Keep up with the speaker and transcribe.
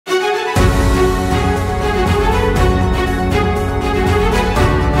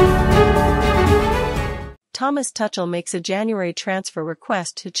Thomas Tuchel makes a January transfer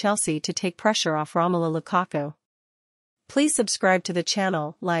request to Chelsea to take pressure off Romelu Lukaku. Please subscribe to the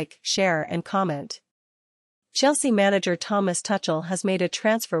channel, like, share and comment. Chelsea manager Thomas Tuchel has made a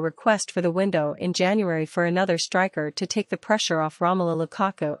transfer request for the window in January for another striker to take the pressure off Romelu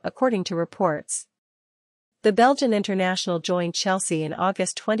Lukaku, according to reports. The Belgian international joined Chelsea in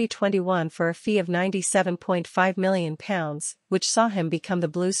August 2021 for a fee of £97.5 million, which saw him become the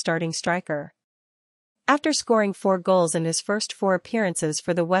Blues' starting striker. After scoring 4 goals in his first 4 appearances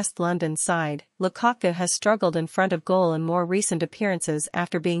for the West London side, Lukaku has struggled in front of goal in more recent appearances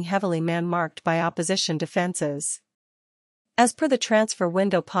after being heavily man-marked by opposition defences. As per the Transfer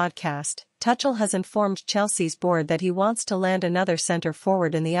Window podcast, Tuchel has informed Chelsea's board that he wants to land another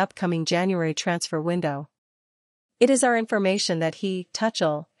centre-forward in the upcoming January transfer window. It is our information that he,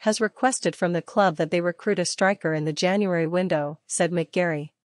 Tuchel, has requested from the club that they recruit a striker in the January window, said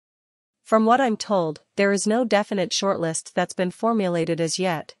McGarry. From what I'm told, there is no definite shortlist that's been formulated as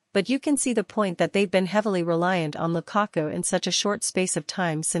yet, but you can see the point that they've been heavily reliant on Lukaku in such a short space of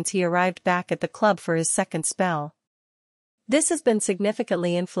time since he arrived back at the club for his second spell. This has been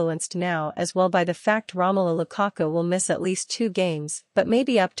significantly influenced now as well by the fact Romelu Lukaku will miss at least 2 games, but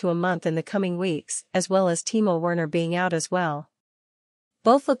maybe up to a month in the coming weeks, as well as Timo Werner being out as well.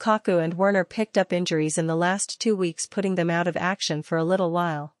 Both Lukaku and Werner picked up injuries in the last 2 weeks, putting them out of action for a little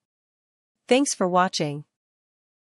while. Thanks for watching.